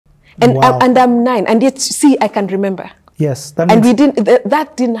And, wow. And I'm 9, and yet, see, I can remember. Yes. And we didn't,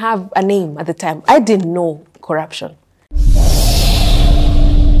 that didn't have a name at the time. I didn't know corruption.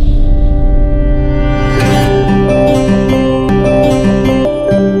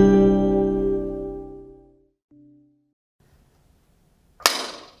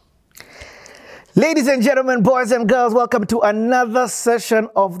 Ladies and gentlemen, boys and girls, welcome to another session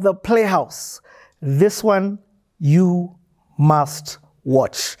of The Playhouse. This one you must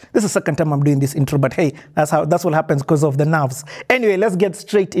watch. This is the second time I'm doing this intro, but hey, that's what happens because of the nerves. Anyway, let's get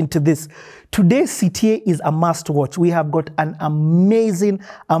straight into this. Today's CTA is a must watch. We have got an amazing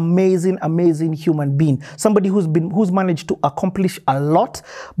human being. Somebody who's managed to accomplish a lot,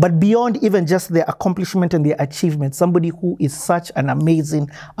 but beyond even just their accomplishment and their achievement, somebody who is such an amazing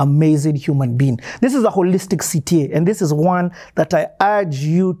human being. This is a holistic CTA, and this is one that I urge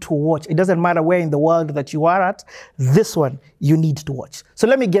you to watch. It doesn't matter where in the world that you are at, this one you need to watch. So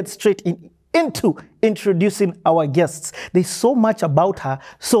let me get straight into introducing our guests. There's so much about her,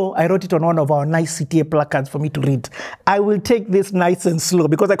 so I wrote it on one of our nice CTA placards for me to read. I will take this nice and slow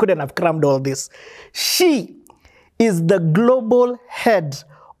because I couldn't have crammed all this. She is the global head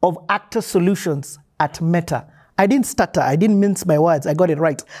of actor solutions at Meta. I didn't stutter, I didn't mince my words, I got it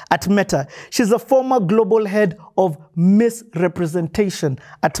right. At Meta. She's the former global head of misrepresentation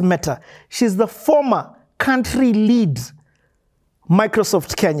at Meta. She's the former country lead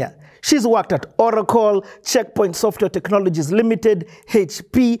Microsoft Kenya. She's worked at Oracle, Checkpoint Software Technologies Limited,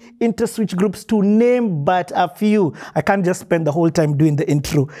 HP, InterSwitch Groups, to name but a few. I can't just spend the whole time doing the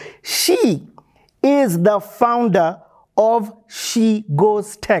intro. She is the founder of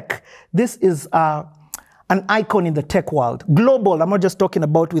SheGoesTech. This is an icon in the tech world. Global, I'm not just talking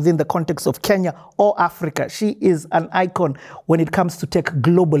about within the context of Kenya or Africa. She is an icon when it comes to tech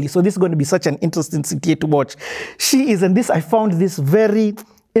globally. So this is going to be such an interesting CTA to watch. She is, and this, I found this very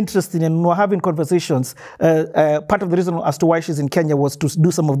interesting, and we're having conversations. Part of the reason as to why she's in Kenya was to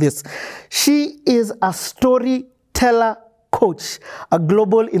do some of this. She is a storyteller coach, a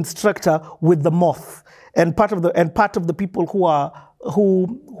global instructor with the Moth, and part of the people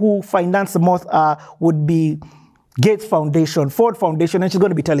who finance the Moth would be Gates Foundation, Ford Foundation, and she's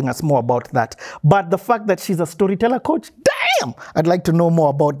going to be telling us more about that. But the fact that she's a storyteller coach, damn, I'd like to know more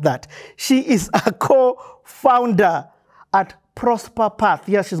about that. She is a co-founder at Prosper Path.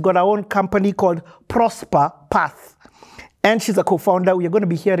 Yes, she's got her own company called Prosper Path. And she's a co-founder. We are going to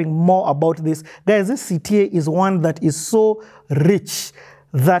be hearing more about this. Guys, this CTA is one that is so rich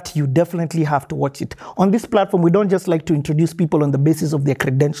that you definitely have to watch it. On this platform, we don't just like to introduce people on the basis of their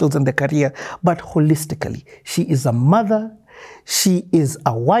credentials and their career, but holistically. She is a mother, she is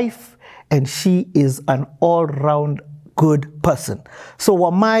a wife, and she is an all-round good person. So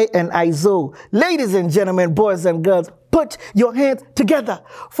Wamai and Aizo, ladies and gentlemen, boys and girls, put your hands together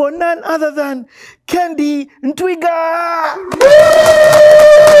for none other than Kendi Ntwiga.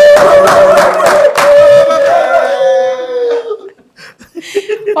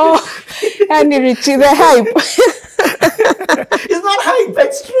 Oh, Annie Richie, the hype. It's not hype,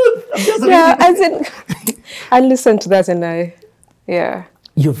 it's truth. I'm just reading. I listened to that and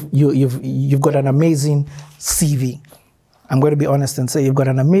You've got an amazing CV. I'm going to be honest and say you've got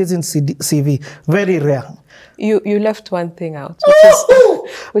an amazing CV, very rare. You left one thing out,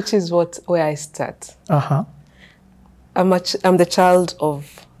 which is where I start. I'm the child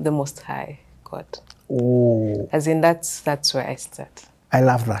of the Most High God. Oh. As in that's where I start. I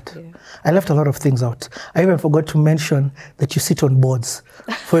love that. Yeah. I left a lot of things out. I even forgot to mention that you sit on boards.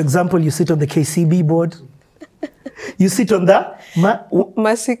 For example, you sit on the KCB board. You sit on the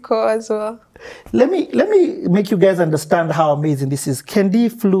Masiko as well. Let me make you guys understand how amazing this is.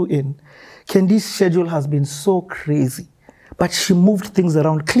 Kendi flew in. Kendi's schedule has been so crazy, but she moved things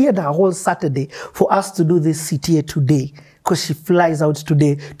around, cleared her whole Saturday for us to do this CTA today, because she flies out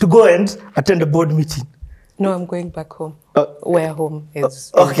today to go and attend a board meeting. No, I'm going back home. Where home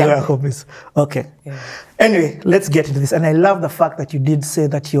is. Okay, where home is. Okay. Yeah. Anyway, let's get into this. And I love the fact that you did say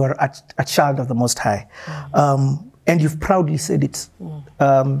that you are a child of the Most High. And you've proudly said it.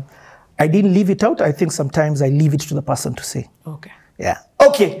 I didn't leave it out. I think sometimes I leave it to the person to say. Okay. Yeah.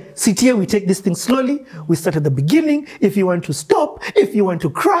 Okay, CTA, we take this thing slowly. We start at the beginning. If you want to stop, if you want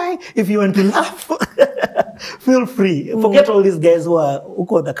to cry, if you want to laugh, feel free. Forget all these guys who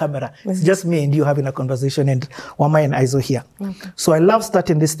got the camera. It's just me and you having a conversation, and Wamai and Aizo here. Okay. So I love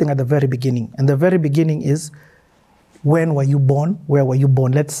starting this thing at the very beginning. And the very beginning is, when were you born? Where were you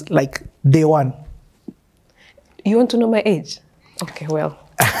born? Let's, like, day one. You want to know my age? Okay, well,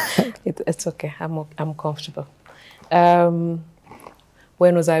 it's okay. I'm comfortable.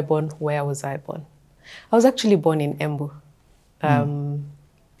 When was I born? Where was I born? I was actually born in Embu,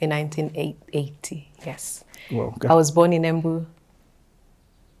 in 1980, yes. Well, okay. I was born in Embu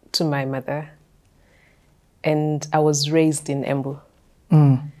to my mother, and I was raised in Embu,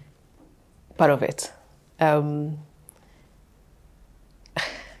 part of it. I'm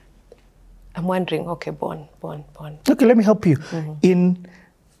wondering, okay, born. Okay, let me help you. In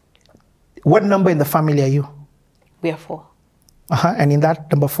what number in the family are you? We are 4. And in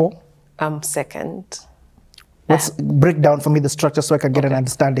that number 4? I'm second. Let's break down for me the structure so I can get an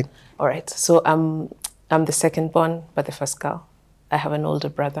understanding. All right, so I'm the second born, but the first girl. I have an older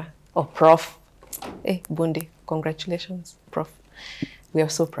brother. Oh, Prof. Hey, Bundi, congratulations, Prof. We are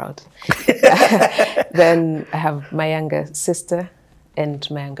so proud. Then I have my younger sister and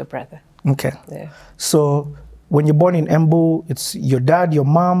my younger brother. Okay. Yeah. So when you're born in Embu, it's your dad, your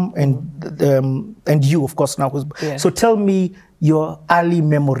mom, and you, of course, now. Yeah. So tell me your early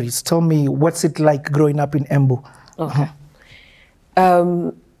memories. Tell me what's it like growing up in Embu. Okay.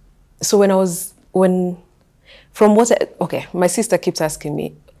 So my sister keeps asking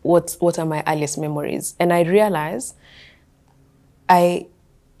me, what are my earliest memories? And I realize I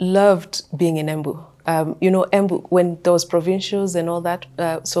loved being in Embu. Embu, when there was provincials and all that,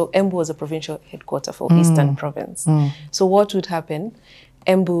 so Embu was a provincial headquarter for Eastern Province. So what would happen,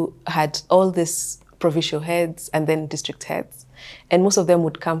 Embu had all these provincial heads and then district heads. And most of them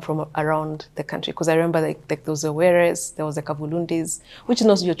would come from around the country. Because I remember like there was the Weres, there was the Kavulundis, which is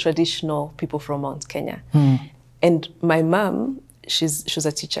not your traditional people from Mount Kenya. And my mom, she's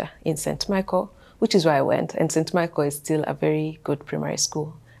a teacher in St. Michael, which is where I went. And St. Michael is still a very good primary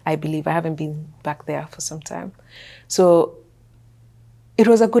school, I believe. I haven't been back there for some time. So it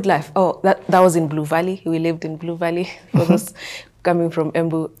was a good life. Oh, that was in Blue Valley. We lived in Blue Valley. For those coming from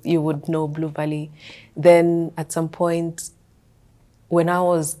Embu, you would know Blue Valley. Then at some point, when I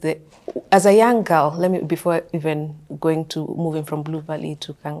was as a young girl, before even moving from Blue Valley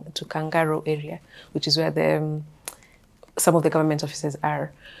to Kangaro area, which is where some of the government offices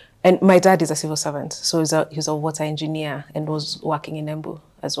are. And my dad is a civil servant, so he's a water engineer and was working in Embu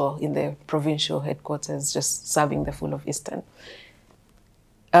as well, in the provincial headquarters, just serving the full of Eastern.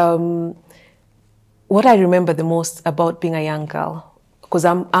 What I remember the most about being a young girl, because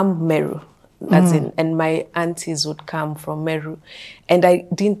I'm Meru, and my aunties would come from Meru, and I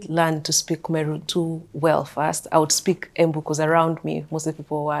didn't learn to speak Meru too well first. I would speak Embu because around me, most of the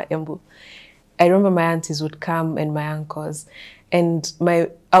people were Embu. I remember my aunties would come and my uncles, and my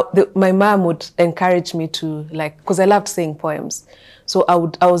mom would encourage me to, like, because I loved saying poems. So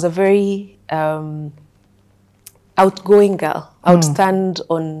I was a very outgoing girl. I would stand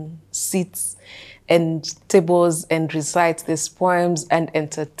on seats and tables and recite these poems and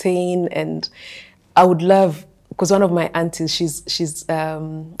entertain. And I would love, because one of my aunties, she's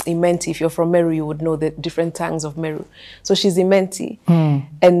Imenti. If you're from Meru, you would know the different tongues of Meru. So she's Imenti.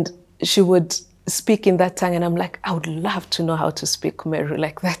 And she would speak in that tongue, and I'm like, I would love to know how to speak Meru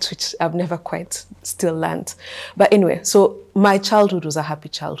like that, which I've never quite still learned. But anyway, so my childhood was a happy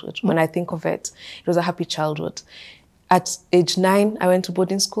childhood. When I think of it, it was a happy childhood. At age 9, I went to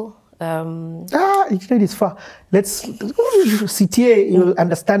boarding school. Age 9 is far. Let's sit here, you'll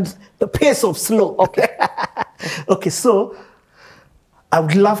understand the pace of slow. Okay. Okay, so I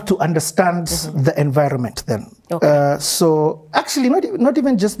would love to understand the environment then. Okay. So actually, not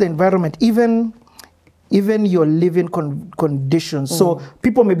even just the environment, even your living conditions. So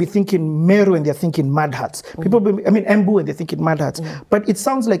people may be thinking Meru and they're thinking mud huts. Embu and they're thinking mud huts. But it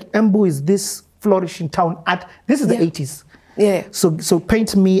sounds like Embu is this flourishing town this is the 80s. Yeah. So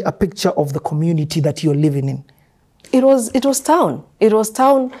paint me a picture of the community that you're living in. It was town. It was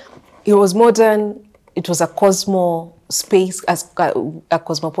town. It was modern. It was a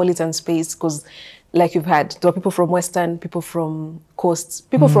cosmopolitan space, because like you've had, there were people from Western, people from coasts,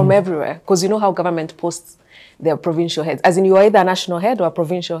 people from everywhere, because you know how government posts their provincial heads. As in, you are either a national head or a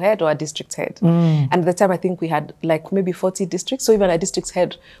provincial head or a district head. And at the time, I think we had like maybe 40 districts. So even a district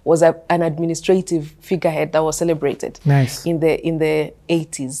head was an administrative figurehead that was celebrated in the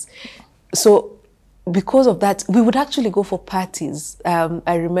 80s. So because of that, we would actually go for parties,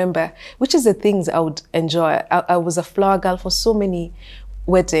 I remember, which is the things I would enjoy. I was a flower girl for so many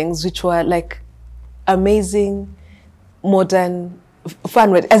weddings, which were like amazing, modern,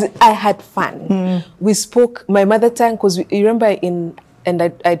 fun weddings. As in, I had fun. We spoke my mother tongue, because you remember and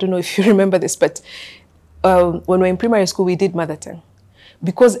I don't know if you remember this, but when we were in primary school, we did mother tongue.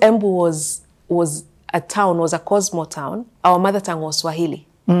 Because Embu was a town, was a Cosmo town, our mother tongue was Swahili.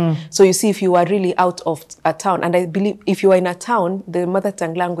 So you see, if you were really out of a town, and I believe if you were in a town, the mother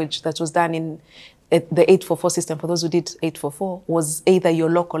tongue language that was done in the 844 system, for those who did 844, was either your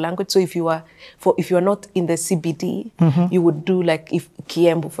local language. So if you are not in the CBD, you would do like if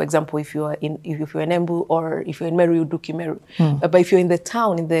Kiembu, for example, if you're in Embu, or if you're in Meru, you would do Kimeru. But if you're in the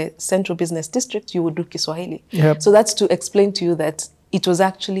town, in the central business district, you would do Kiswahili. Yep. So that's to explain to you that it was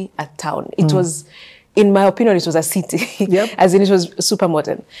actually a town. It was, in my opinion, it was a city, as in it was super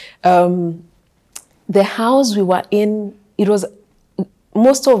modern. The house we were in, it was,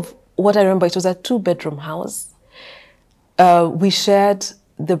 most of what I remember, it was a 2-bedroom house. We shared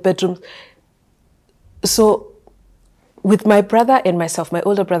the bedroom. So with my brother and myself, my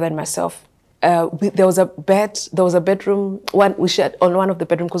older brother and myself, there was a bedroom, we shared on one of the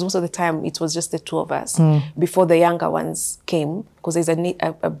bedrooms, because most of the time it was just the 2 of us before the younger ones came, because there's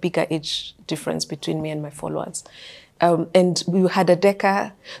a bigger age difference between me and my followers. And we had a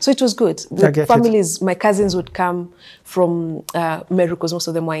deca, so it was good. The families, my cousins would come from Meru, because most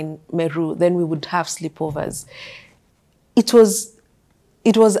of them were in Meru. Then we would have sleepovers. It was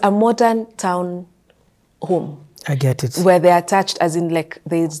a modern town home. I get it. Where they're attached, as in like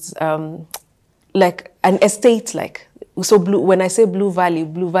there's like an estate, like. So when I say Blue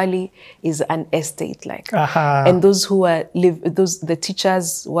Valley is an estate, like. And those who the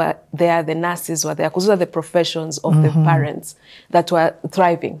teachers were there, the nurses were there, because those are the professions of the parents that were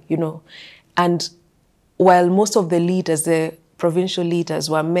thriving, you know. And while most of the leaders, the provincial leaders,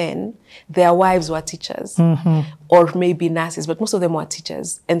 were men, their wives were teachers, or maybe nurses, but most of them were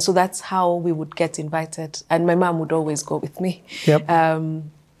teachers. And so that's how we would get invited. And my mom would always go with me. Yep.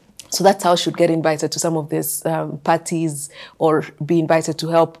 So that's how she would get invited to some of these parties, or be invited to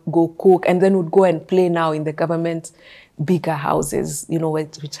help go cook, and then would go and play now in the government bigger houses, you know,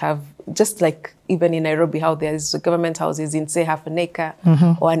 which have, just like even in Nairobi, how there's government houses in, say, half an acre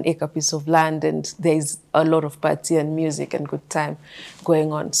or an acre piece of land, and there's a lot of party and music and good time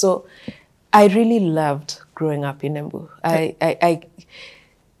going on. So I really loved growing up in Embu. I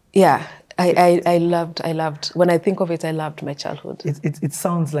loved, when I think of it, I loved my childhood. It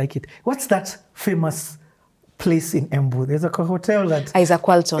sounds like it. What's that famous place in Embu? There's a hotel that... Isaac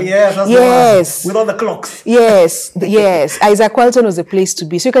Walton. Yes, that's the one. With all the clocks. Yes, yes. Isaac Walton was a place to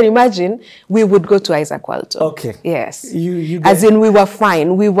be. So you can imagine, we would go to Isaac Walton. Okay. Yes. As in, we were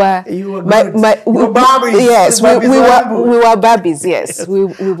fine. We were... You were Barbies. Yes, we were Barbies, yes. We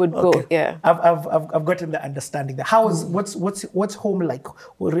would go, yeah. I've gotten the understanding. What's home like?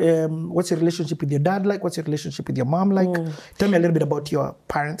 What's your relationship with your dad like? What's your relationship with your mom like? Tell me a little bit about your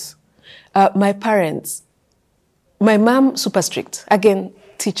parents. My parents... My mom, super strict. Again,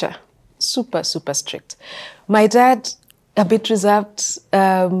 teacher, super, super strict. My dad, a bit reserved,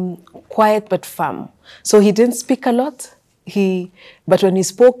 quiet but firm. So he didn't speak a lot. But when he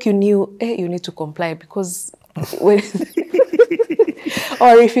spoke, you knew, hey, you need to comply, because when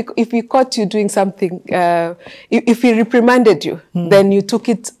or if he caught you doing something, if he reprimanded you, then you took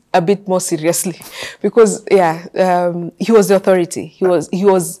it a bit more seriously, because he was the authority. He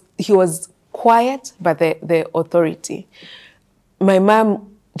was quiet, but the authority. My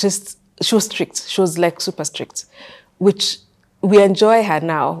mom she was strict. She was like super strict, which we enjoy her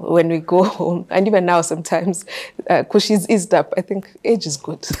now when we go home, and even now sometimes, because she's eased up. I think age is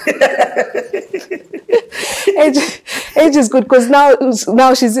good. age is good, because now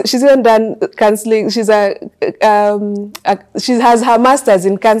she's even done counseling. She has her master's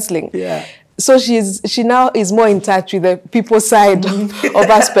in counseling. Yeah. So she now is more in touch with the people side of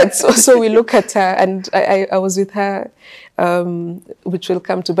aspects. So we look at her, and I was with her, which we'll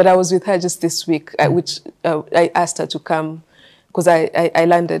come to, but I was with her just this week, which I asked her to come, because I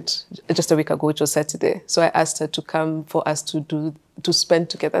landed just a week ago, which was Saturday. So I asked her to come for us to spend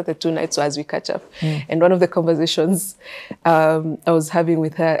together the 2 nights, so as we catch up. And one of the conversations I was having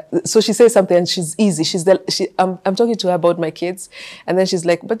with her, so she says something, and she's easy. I'm talking to her about my kids, and then she's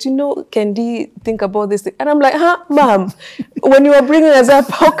like, but you know, Kendi, think about this thing. And I'm like, huh, mom, when you were bringing us up,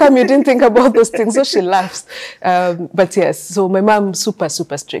 how come you didn't think about those things? So she laughs. But yes, so my mom, super,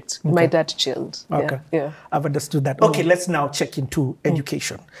 super strict. Okay. My dad chilled. Okay. Yeah. I've understood that. Okay, let's now check into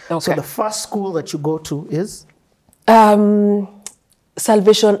education. Okay. So the first school that you go to is?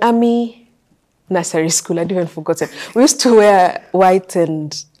 Salvation Army Nursery School. I'd even forgotten. We used to wear white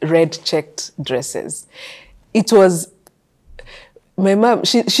and red checked dresses. It was, my mom,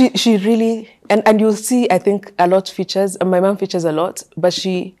 she really, and you'll see, I think, a lot features, and my mom features a lot, but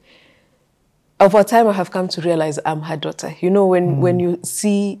over time I have come to realize I'm her daughter. You know, when you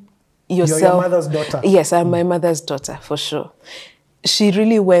see yourself. You're your mother's daughter. Yes, I'm my mother's daughter, for sure. She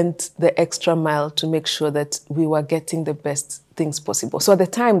really went the extra mile to make sure that we were getting the best things possible. So at the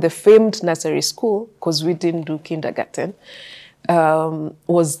time, the famed nursery school, because we didn't do kindergarten,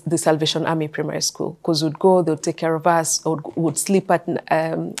 was the Salvation Army Primary School, because we'd go, they'd take care of us, or would sleep at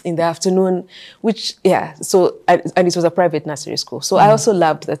in the afternoon, which, yeah, so, and it was a private nursery school. So I also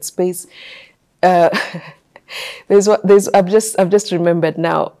loved that space. I've just remembered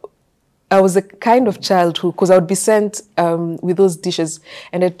now, I was a kind of child who, because I would be sent with those dishes,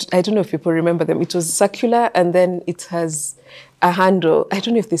 and I don't know if people remember them. It was circular, and then it has a handle. I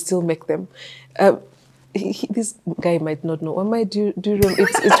don't know if they still make them. This guy might not know. Do you remember?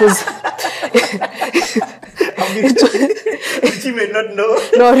 It was... Richie may not know.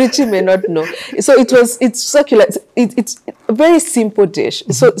 No, Richie may not know. So it's circular. It's a very simple dish.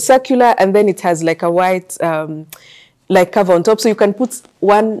 So circular, and then it has like a white like cover on top. So you can put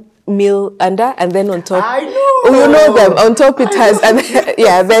one meal under, and then on top. I know. Oh, you know them. On top it has, and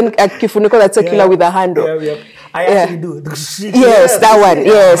then a kifuniko that's circular with a handle. Yeah. I actually do. Yes, that one.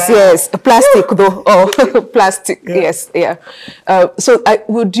 Yes. Plastic though. Oh, plastic. Yeah. Yes, yeah. So I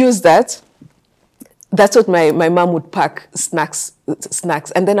would use that. That's what my mom would pack snacks.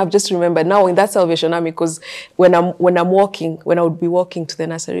 And then I've just remembered now in that Salvation Army, because when I would be walking to the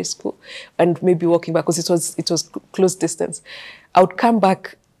nursery school and maybe walking back, because it was close distance, I would come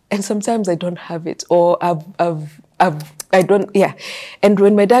back and sometimes I don't have it, or I don't, yeah. And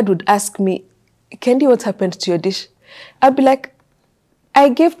when my dad would ask me, Kendi, what happened to your dish? I'd be like, I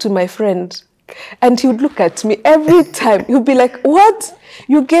gave to my friend. And he would look at me every time. He'd be like, what?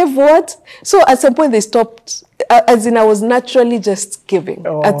 You gave what? So at some point they stopped, as in I was naturally just giving.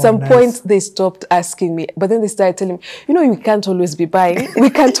 Oh, at some nice. point they stopped asking me. But then they started telling me, you know, we can't always be buying. We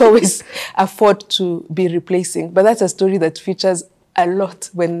can't always afford to be replacing. But that's a story that features a lot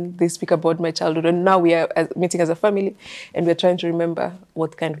when they speak about my childhood. And now we are meeting as a family, and we're trying to remember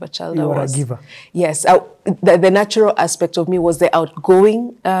what kind of a child I was. You were a giver. Yes. The natural aspect of me was the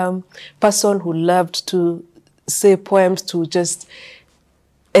outgoing person who loved to say poems, to just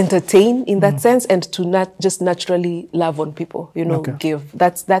entertain in that sense, and to not just naturally love on people, you know, give.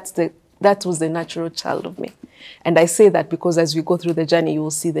 That was the natural child of me. And I say that because as we go through the journey, you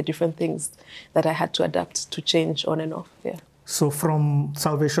will see the different things that I had to adapt, to change on and off. Yeah. So from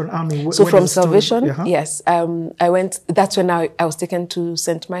Salvation Army... So from Salvation, yes. I went, that's when I was taken to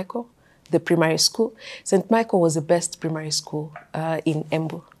St. Michael, the primary school. St. Michael was the best primary school in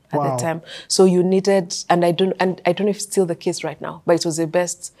Embu at the time. So you needed, and I don't know if it's still the case right now, but it was the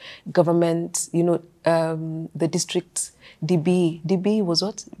best government, you know, the district DB was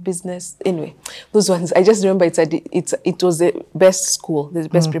what? Business, anyway, those ones. I just remember it was the best school, the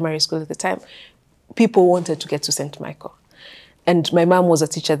best primary school at the time. People wanted to get to St. Michael. And my mom was a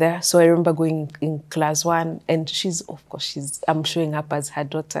teacher there, so I remember going in class 1, and I'm showing up as her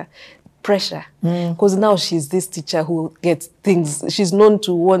daughter. Pressure, because now she's this teacher who gets things. She's known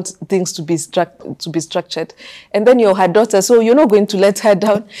to want things to be structured, and then you're her daughter, so you're not going to let her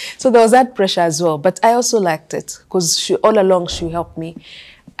down. So there was that pressure as well. But I also liked it because all along she helped me.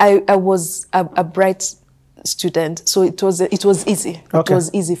 I was a bright student, so it was easy. It was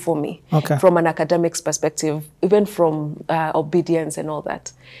easy for me from an academics perspective, even from obedience and all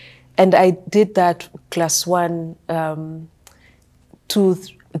that. And I did that class 1, 2,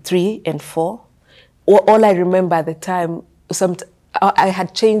 3, and 4. All I remember at the time, I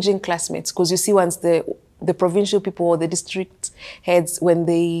had changing classmates, because you see, once the provincial people or the district heads, when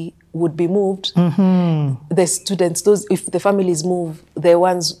they would be moved, the students, if the families move,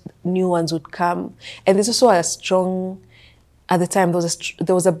 new ones would come. And there's also a strong, at the time,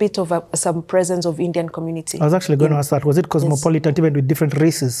 there was a bit of some presence of Indian community. I was actually going to ask that. Was it cosmopolitan, even with different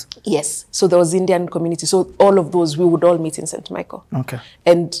races? Yes. So there was Indian community. So all of those, we would all meet in St. Michael. Okay.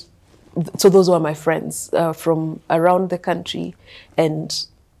 And so those were my friends from around the country, and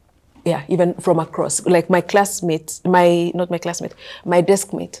yeah, even from across. Like my classmate, my deskmate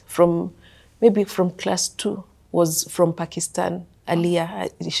maybe from class 2 was from Pakistan,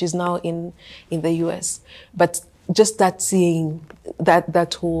 Aliyah. She's now in the US. But just that, seeing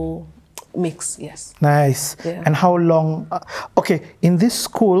that whole mix, yes. Nice. Yeah. And how long? Okay, in this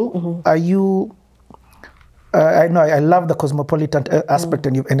school, are you? I know I love the cosmopolitan aspect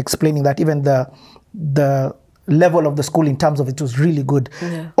and explaining that. Even the level of the school in terms of it was really good.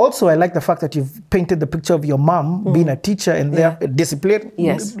 Yeah. Also, I like the fact that you've painted the picture of your mom being a teacher and they're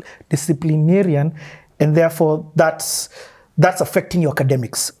disciplinarian, and therefore that's affecting your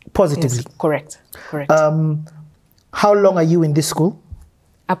academics positively. Yes, correct. How long are you in this school?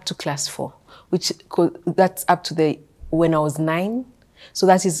 Up to class 4, that's up to when I was 9. So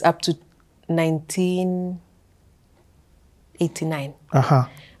that is up to 1989.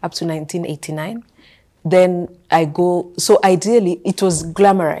 Up to 1989. Then I go, so ideally it was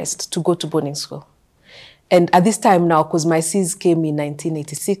glamorized to go to boarding school. And at this time now, because my sis came in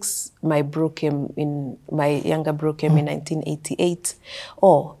 1986, my younger bro came in 1988.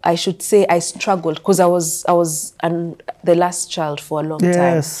 Or I should say I struggled, because I was the last child for a long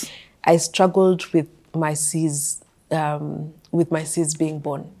time. I struggled with my sis being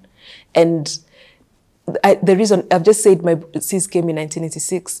born. And the reason, I've just said my sis came in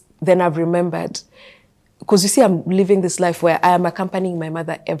 1986, then I've remembered, because you see, I'm living this life where I am accompanying my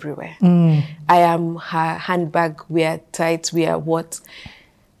mother everywhere. I am her handbag, we are tight, we are what.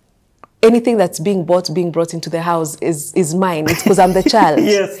 Anything that's being brought into the house is mine. It's because I'm the child.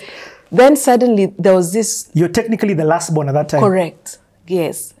 Yes. Then suddenly there was this. You're technically the last born at that time. Correct.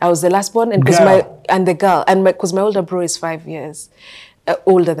 Yes, I was the last born, and the girl, and because my older bro is 5 years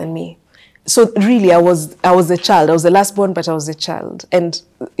older than me. So really, I was a child. I was the last born, but I was a child, and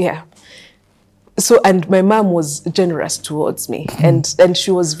yeah. So, and my mom was generous towards me, and she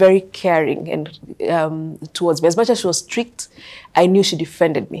was very caring and towards me. As much as she was strict, I knew she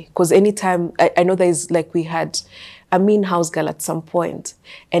defended me, because anytime I know there's like, we had a mean house girl at some point,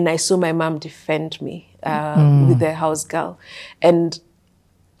 and I saw my mom defend me with the house girl, and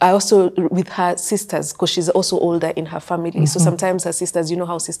I also with her sisters, because she's also older in her family. So sometimes her sisters, you know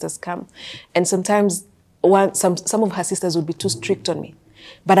how sisters come, and sometimes some of her sisters would be too strict on me.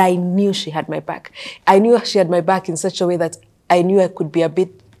 But I knew she had my back. I knew she had my back in such a way that I knew I could be a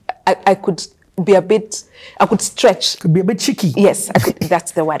bit, I could stretch. Could be a bit cheeky. Yes,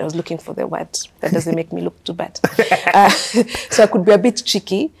 that's the word. I was looking for the word. That doesn't make me look too bad. So I could be a bit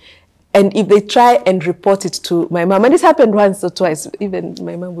cheeky. And if they try and report it to my mom, and this happened once or twice, even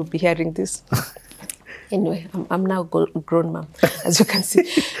my mom would be hearing this. Anyway, I'm now a grown mom, as you can see.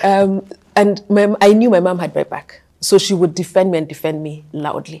 And I knew my mom had my back. So she would defend me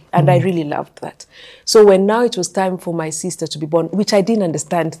loudly. And I really loved that. So when now it was time for my sister to be born, which I didn't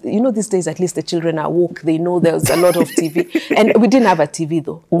understand. You know, these days, at least the children are woke. They know there's a lot of TV. And we didn't have a TV,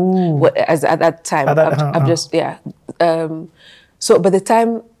 though. At that time. So by the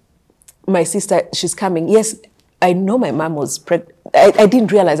time my sister, she's coming, yes, I know my mom was pregnant. I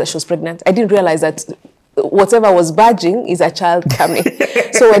didn't realize that she was pregnant. I didn't realize that whatever was badging is a child coming.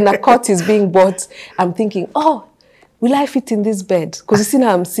 So when the cot is being bought, I'm thinking, oh, will I fit in this bed? Because you see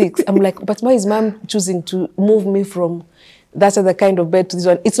now I'm 6. I'm like, but why is mom choosing to move me from that other kind of bed to this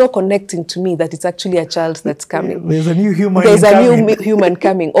one? It's not connecting to me that it's actually a child that's coming. There's a new human There's a new human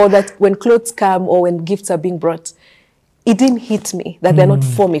coming. Or that when clothes come or when gifts are being brought, it didn't hit me that they're not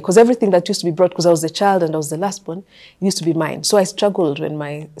for me. Because everything that used to be brought, because I was the child and I was the last born, used to be mine. So I struggled when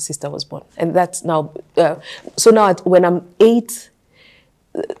my sister was born. And that's now, so now when I'm 8,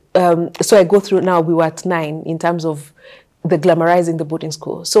 so I go through now, we were at 9 in terms of the glamorizing the boarding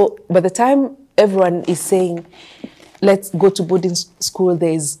school. So by the time everyone is saying, let's go to boarding school,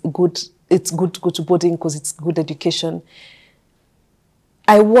 it's good to go to boarding because it's good education,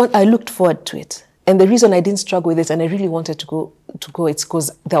 I looked forward to it. And the reason I didn't struggle with it and I really wanted to go, it's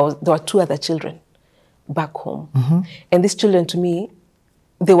because there were 2 other children back home. And these children, to me,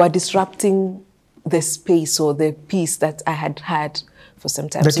 they were disrupting the space or the peace that I had for some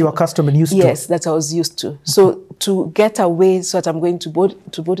time. That you were accustomed and used to? Yes, that I was used to. So to get away so that I'm going to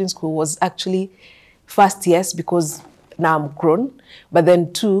boarding school was actually, first, yes, because now I'm grown, but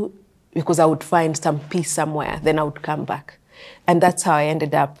then 2, because I would find some peace somewhere, then I would come back. And that's how I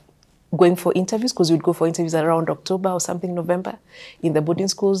ended up going for interviews, because we'd go for interviews around October or something, November, in the boarding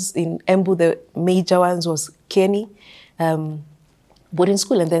schools. In Embu, the major ones was Kenny boarding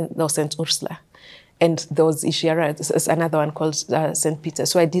school, and then there was St. Ursula. And there was Ishiara, another one called St. Peter.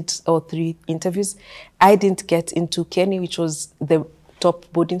 So I did all 3 interviews. I didn't get into Kenny, which was the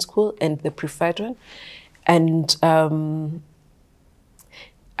top boarding school and the preferred one. And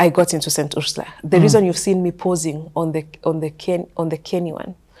I got into St. Ursula. The reason you've seen me posing on the Kenny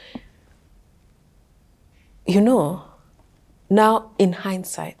one, you know, now in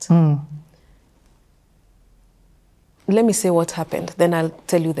hindsight, let me say what happened, then I'll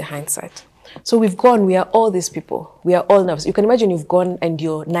tell you the hindsight. So we've gone, we are all these people, we are all nervous. You can imagine you've gone and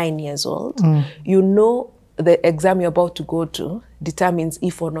you're 9 years old. You know the exam you're about to go to determines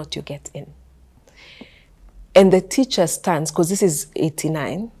if or not you get in. And the teacher stands, because this is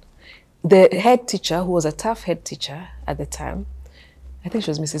 89, the head teacher, who was a tough head teacher at the time, I think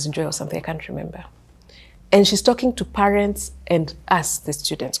she was Mrs. Joy or something, I can't remember. And she's talking to parents and us, the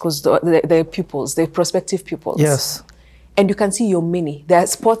students, because the pupils, the prospective pupils. Yes. And you can see you're many. The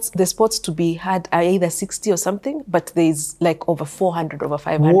spots to be had are either 60 or something, but there's like over 400, over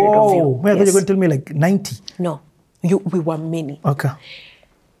 500 of you. Whoa, I thought you were going to tell me like 90. No, we were many. Okay.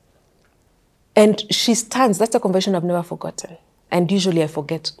 And she stands, that's a conversation I've never forgotten. And usually I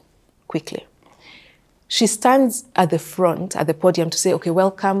forget quickly. she stands at the front, at the podium to say, okay,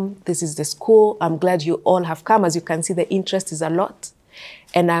 welcome, this is the school. I'm glad you all have come. As you can see, the interest is a lot.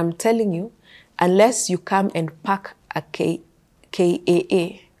 And I'm telling you, unless you come and pack a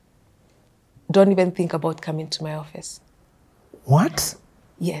KAA, don't even think about coming to my office. What?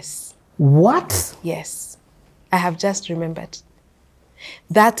 Yes. What? Yes. I have just remembered.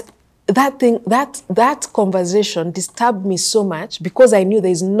 That conversation disturbed me so much because I knew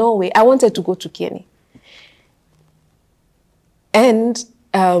there is no way. I wanted to go to Kenny. And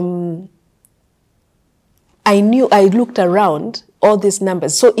I looked around all these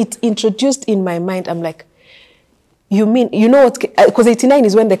numbers. So it introduced in my mind, I'm like, you mean, you know what, because 89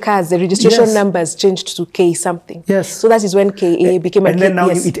 is when the registration numbers changed to K something. Yes. So that is when KA became a K. And then now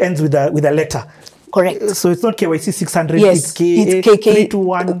it ends with a letter. Correct. So it's not KYC 600, yes, it's KA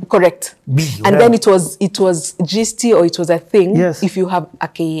 321. Correct. B, and then it was GST, or it was a thing if you have a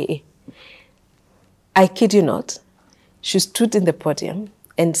KAA. I kid you not. She stood in the podium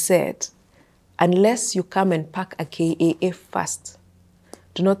and said, unless you come and pack a KAA first,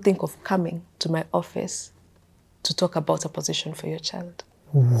 do not think of coming to my office to talk about a position for your child.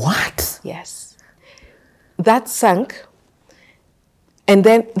 What? Yes. That sank. And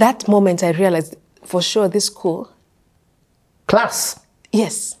then that moment I realized, for sure, this school. Class.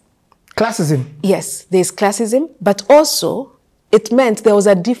 Yes. Classism. Yes, there's classism, but also it meant there was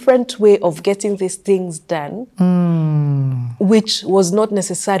a different way of getting these things done, which was not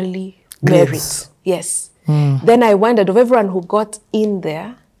necessarily merit. Yes. Then I wondered of everyone who got in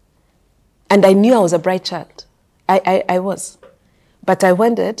there, and I knew I was a bright child. I was. But I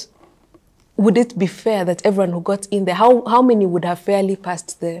wondered, would it be fair that everyone who got in there, how many would have fairly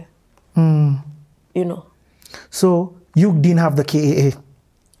passed there? You know. So you didn't have the KAA?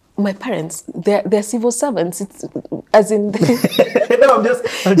 My parents, they're civil servants. It's, as in... No,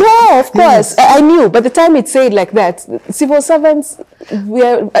 no, of course. I knew. By the time it said like that, civil servants,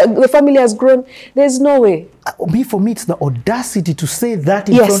 the family has grown. There's no way. For me, it's the audacity to say that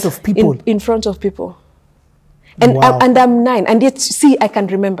in front of people. In front of people. And, and I'm 9. And yet, see, I can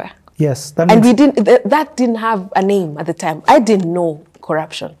remember. Yes. And that didn't have a name at the time. I didn't know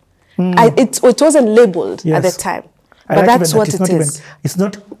corruption. It wasn't labeled at the time. But that's what it is. It's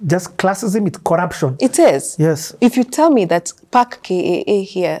not just classism, it's corruption. It is. Yes. If you tell me that pack KAA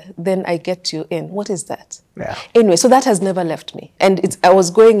here, then I get you in. What is that? Yeah. Anyway, so that has never left me. And I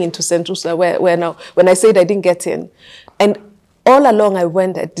was going into St. Ursula where now, when I said I didn't get in, and all along I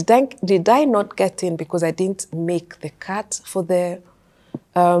wondered, did I not get in because I didn't make the cut for the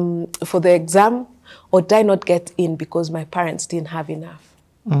exam, or did I not get in because my parents didn't have enough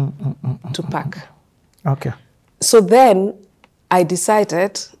to pack? Okay. So then I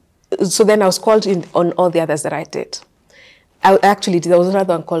decided, so then I was called in on all the others that I did. There was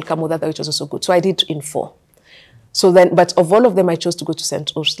another one called Kamudada, which was also good. So I did in 4. So then, but of all of them, I chose to go to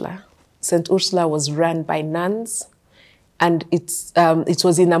St. Ursula. St. Ursula was run by nuns, and it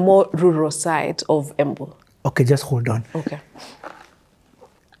was in a more rural side of Embu. Okay, just hold on. Okay.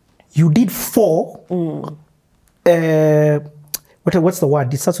 You did 4. What's the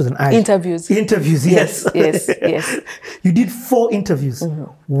word? It starts with an I. Interviews. Interviews, yes. Yes. You did 4 interviews.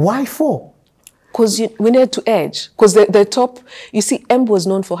 Why 4? Because we needed to edge. Because the top, you see, Embu was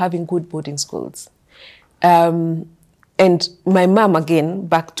known for having good boarding schools. And my mom, again,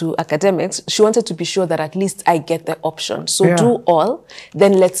 back to academics, she wanted to be sure that at least I get the option. So do all,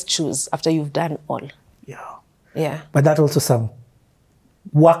 then let's choose after you've done all. Yeah. But that also some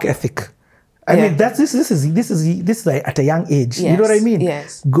work ethic. I mean, this is at a young age. Yes. You know what I mean?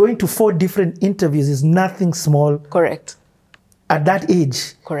 Yes. Going to 4 different interviews is nothing small. Correct. At that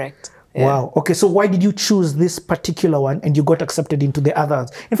age. Correct. Yeah. Wow. Okay, so why did you choose this particular one and you got accepted into the others?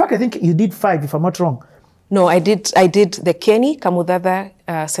 In fact, I think you did 5, if I'm not wrong. No, I did the Kenny, Kamudada,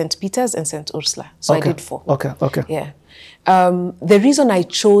 St. Peter's, and St. Ursula. So I did 4. Okay. Yeah. The reason I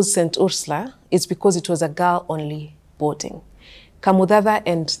chose St. Ursula is because it was a girl-only boarding. Kamudada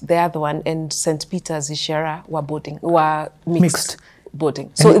and the other one and St. Peter's, Ishera were mixed boarding.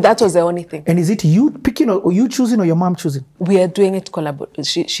 So that was the only thing. And is it you picking or you choosing or your mom choosing? We are doing it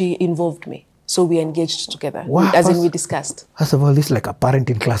collaboratively. She involved me. So we engaged together. Wow. As in we discussed. First of all, this is like a parent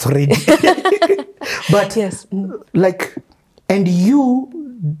in class already. But yes. And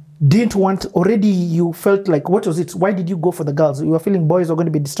you didn't want, already you felt like, what was it? Why did you go for the girls? You were feeling boys are going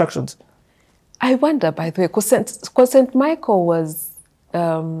to be distractions. I wonder, by the way, because St. Michael was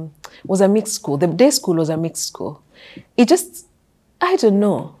a mixed school. The day school was a mixed school. It just, I don't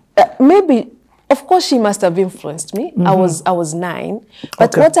know. Maybe, of course, she must have influenced me. I was 9.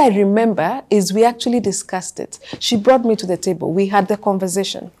 But what I remember is we actually discussed it. She brought me to the table. We had the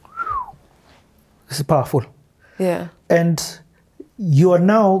conversation. This is powerful. Yeah. And you are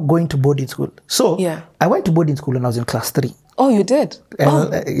now going to boarding school. So Yeah. I went to boarding school when I was in class 3. Oh, you did?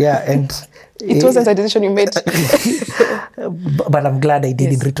 And, yeah, and it wasn't a decision you made. But I'm glad I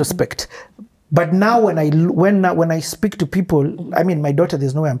did in retrospect. But now when I speak to people, I mean, my daughter,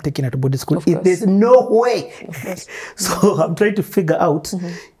 there's no way I'm taking her to boarding school. There's no way. So I'm trying to figure out.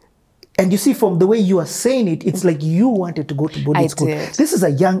 And you see, from the way you are saying it, it's like you wanted to go to boarding school. Did. This is a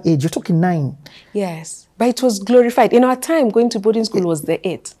young age. You're talking 9. Yes, but it was glorified. In our time, going to boarding school was the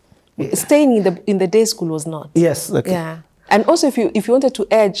it. Yeah. Staying in the day school was not. Yes. Okay. Yeah. And also, if you wanted to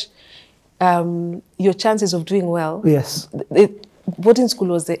edge your chances of doing well, yes, boarding school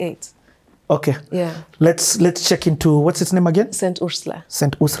was the it. Okay. Yeah. Let's check into, what's its name again? St. Ursula.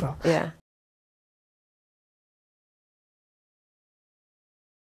 St. Ursula. Yeah.